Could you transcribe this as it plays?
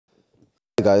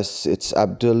Hey guys, it's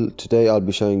Abdul. Today I'll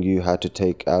be showing you how to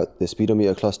take out the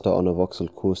speedometer cluster on a Vauxhall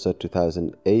Corsa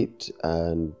 2008,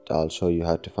 and I'll show you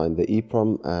how to find the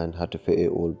Eeprom and how to fit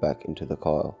it all back into the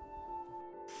car.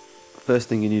 First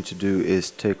thing you need to do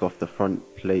is take off the front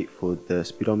plate for the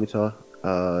speedometer.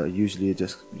 Usually you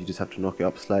just have to knock it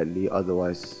up slightly,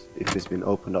 otherwise if it's been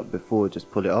opened up before,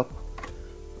 just pull it up.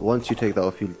 Once you take that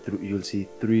off, you'll see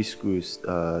three screws.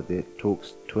 They're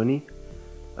Torx 20.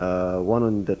 One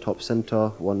on the top center,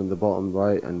 one on the bottom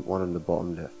right, and one on the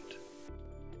bottom left.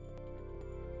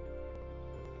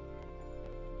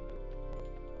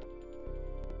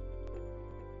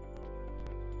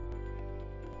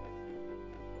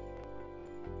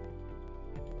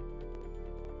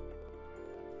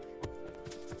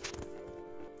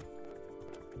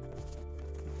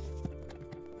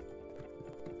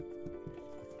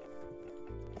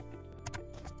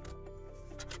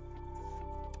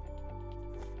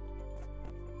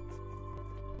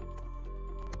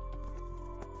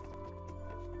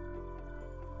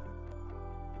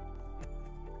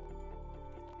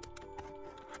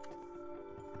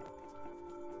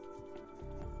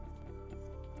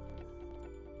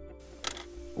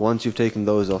 Once you've taken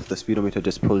those off, the speedometer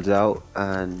just pulls out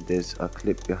and there's a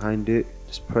clip behind it.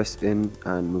 Just press in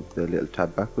and move the little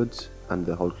tab backwards and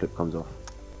the whole clip comes off.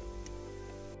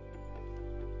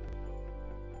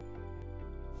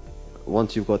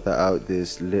 Once you've got that out,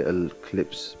 there's little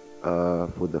clips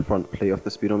for the front plate of the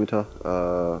speedometer,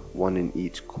 one in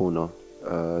each corner.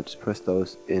 Just press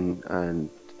those in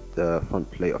and the front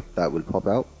plate of that will pop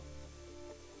out.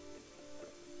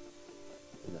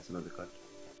 And that's another cut.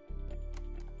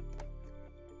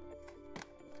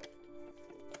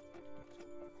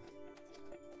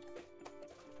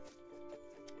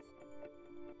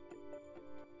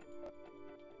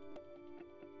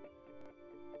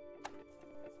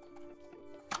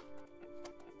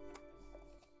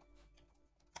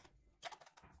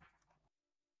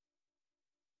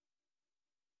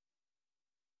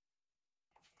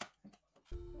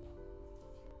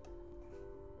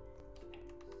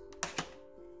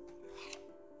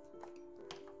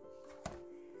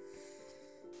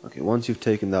 Okay, once you've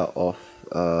taken that off,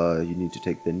 you need to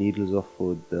take the needles off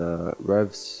for the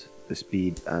revs, the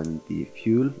speed and the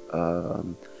fuel.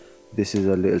 This is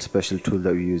a little special tool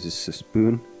that we use. It's a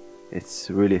spoon. It's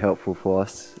really helpful for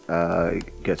us.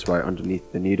 It gets right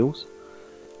underneath the needles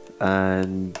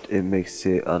and it makes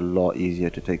it a lot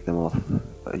easier to take them off.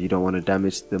 You don't want to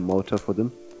damage the motor for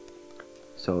them,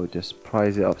 so just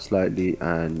prise it up slightly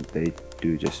and they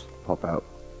do just pop out.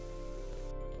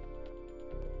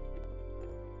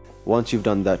 Once you've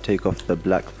done that, take off the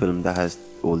black film that has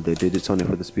all the digits on it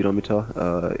for the speedometer.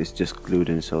 It's just glued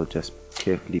in, so just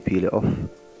carefully peel it off.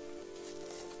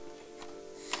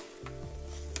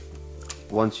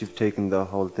 Once you've taken the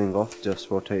whole thing off,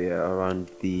 just rotate it around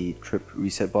the trip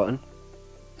reset button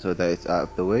so that it's out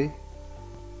of the way.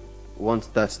 Once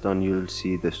that's done, you'll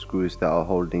see the screws that are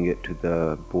holding it to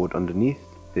the board underneath.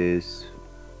 There's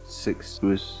 6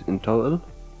 screws in total.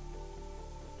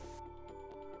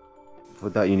 For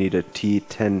that you need a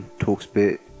T10 Torx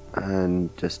bit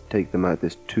and just take them out.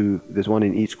 There's one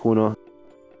in each corner.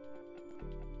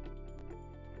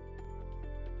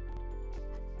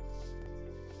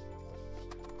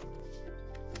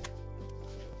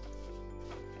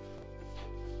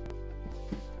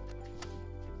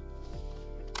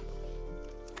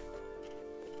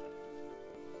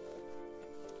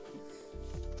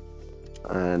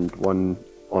 And one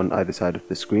on either side of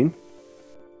the screen.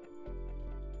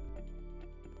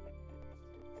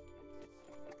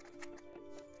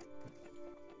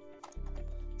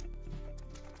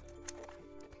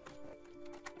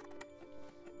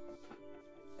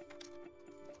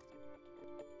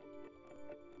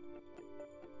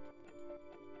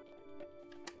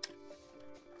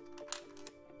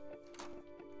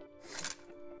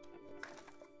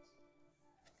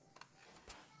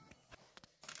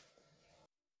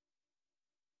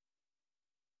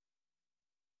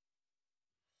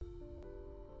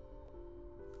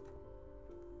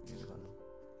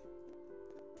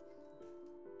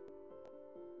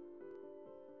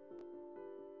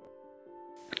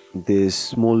 There's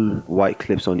small white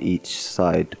clips on each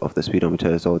side of the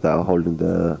speedometer so that are holding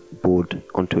the board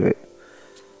onto it.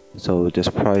 So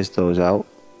just prise those out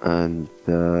and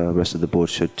the rest of the board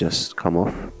should just come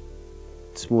off.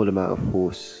 Small amount of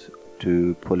force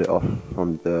to pull it off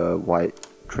from the white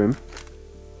trim.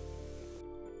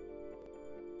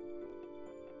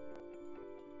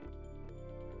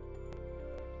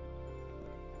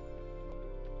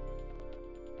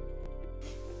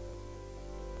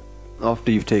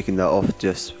 After you've taken that off,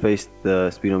 just face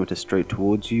the speedometer straight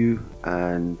towards you,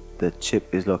 and the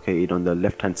chip is located on the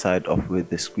left hand side of where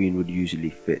the screen would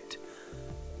usually fit.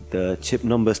 The chip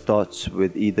number starts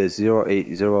with either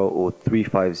 080 or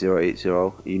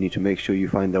 35080. You need to make sure you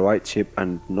find the right chip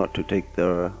and not to take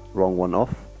the wrong one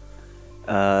off.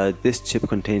 This chip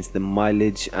contains the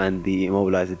mileage and the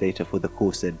immobilizer data for the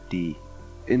Corsa D.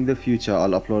 In the future,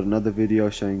 I'll upload another video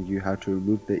showing you how to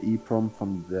remove the Eeprom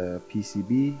from the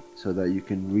PCB so that you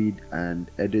can read and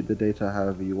edit the data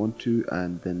however you want to,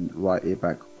 and then write it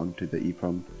back onto the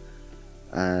Eeprom,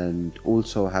 and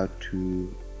also how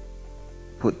to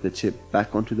put the chip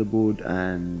back onto the board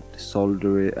and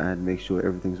solder it and make sure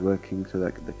everything's working so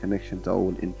that the connections are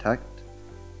all intact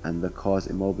and the car's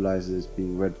immobilizer is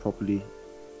being read properly.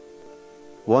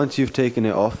 Once you've taken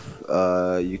it off,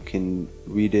 you can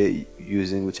read it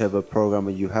using whichever programmer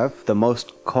you have. The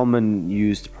most common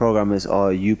used programmers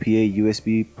are UPA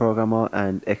USB programmer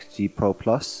and XG Pro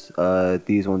Plus.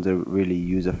 These ones are really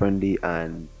user friendly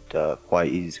and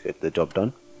quite easy to get the job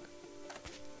done.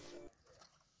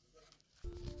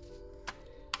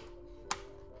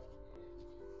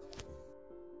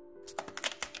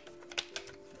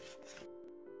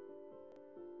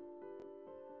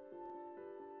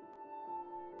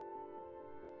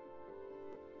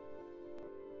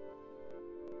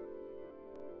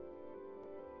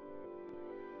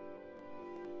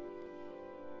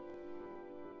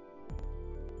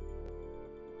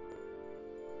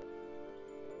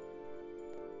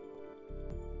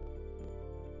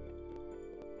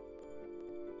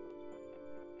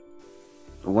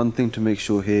 One thing to make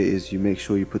sure here is you make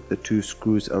sure you put the two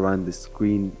screws around the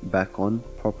screen back on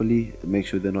properly. Make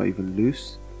sure they're not even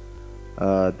loose.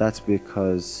 That's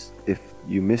because if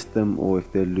you miss them or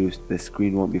if they're loose, the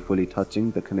screen won't be fully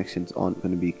touching, the connections aren't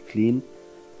going to be clean,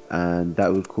 and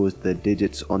that will cause the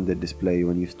digits on the display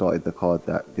when you started the car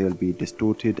that they'll be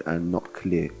distorted and not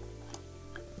clear.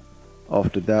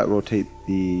 After that, rotate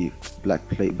the black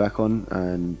plate back on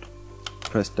and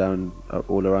press down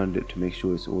all around it to make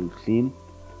sure it's all clean.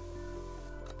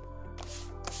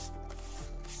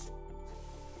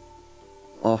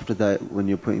 After that, when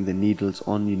you're putting the needles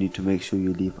on, you need to make sure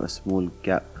you leave a small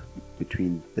gap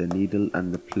between the needle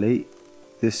and the plate.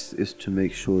 This is to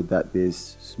make sure that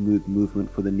there's smooth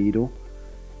movement for the needle.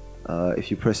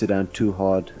 If you press it down too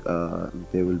hard,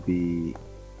 there will be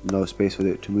no space for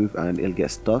it to move and it'll get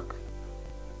stuck.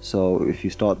 So if you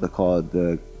start the car,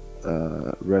 the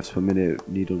revs per minute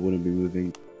needle wouldn't be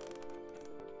moving.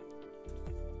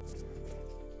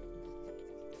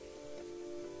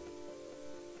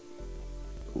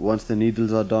 Once the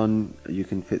needles are done, you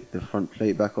can fit the front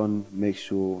plate back on. Make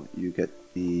sure you get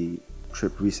the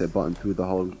trip reset button through the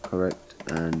hole correct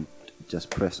and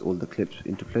just press all the clips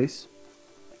into place.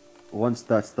 Once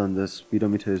that's done, the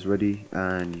speedometer is ready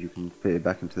and you can fit it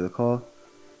back into the car.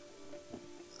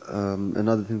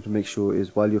 Another thing to make sure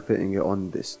is while you're fitting it on,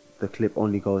 the clip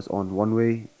only goes on one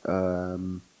way.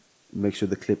 Make sure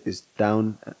the clip is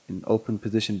down in open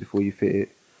position before you fit it,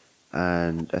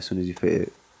 and as soon as you fit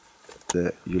it,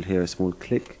 you'll hear a small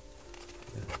click.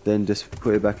 Then just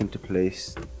put it back into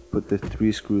place. Put the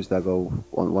 3 screws that go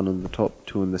on, one on the top,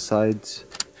 2 on the sides,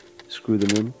 screw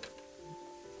them in.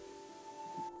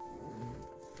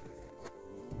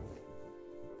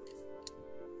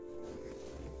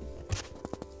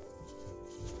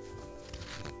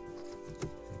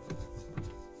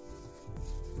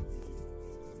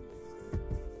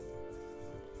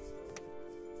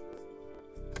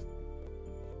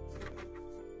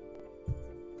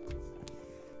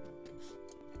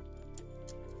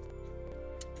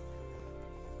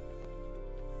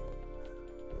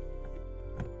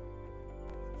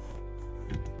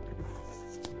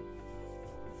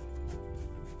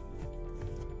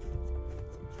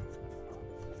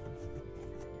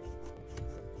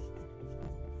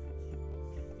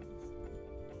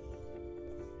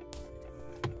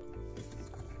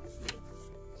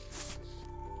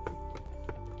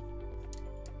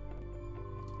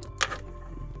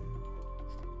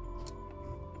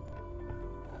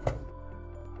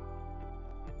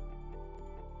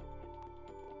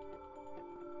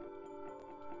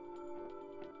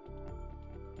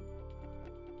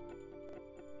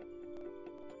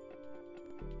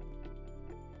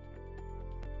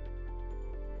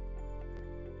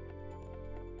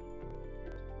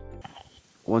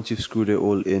 Once you've screwed it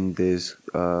all in, there's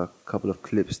a couple of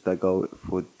clips that go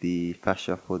for the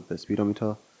fascia for the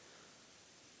speedometer.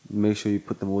 Make sure you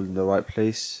put them all in the right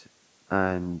place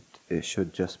and it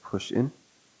should just push in.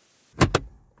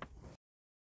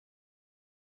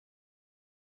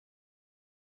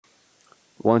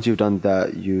 Once you've done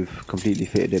that, you've completely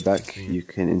fitted it back. You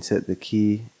can insert the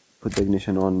key, put the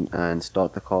ignition on and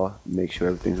start the car. Make sure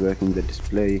everything's working. The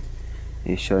display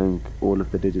is showing all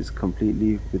of the digits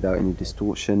completely without any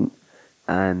distortion,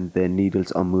 and the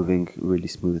needles are moving really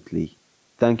smoothly.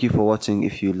 Thank you for watching.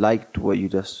 If you liked what you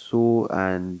just saw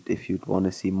and if you'd want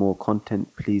to see more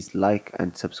content, please like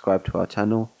and subscribe to our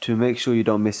channel. To make sure you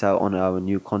don't miss out on our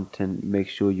new content, make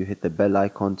sure you hit the bell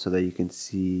icon so that you can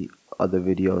see other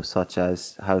videos such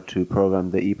as how to program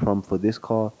the Eeprom for this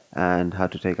car and how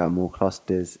to take out more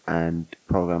clusters and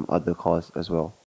program other cars as well.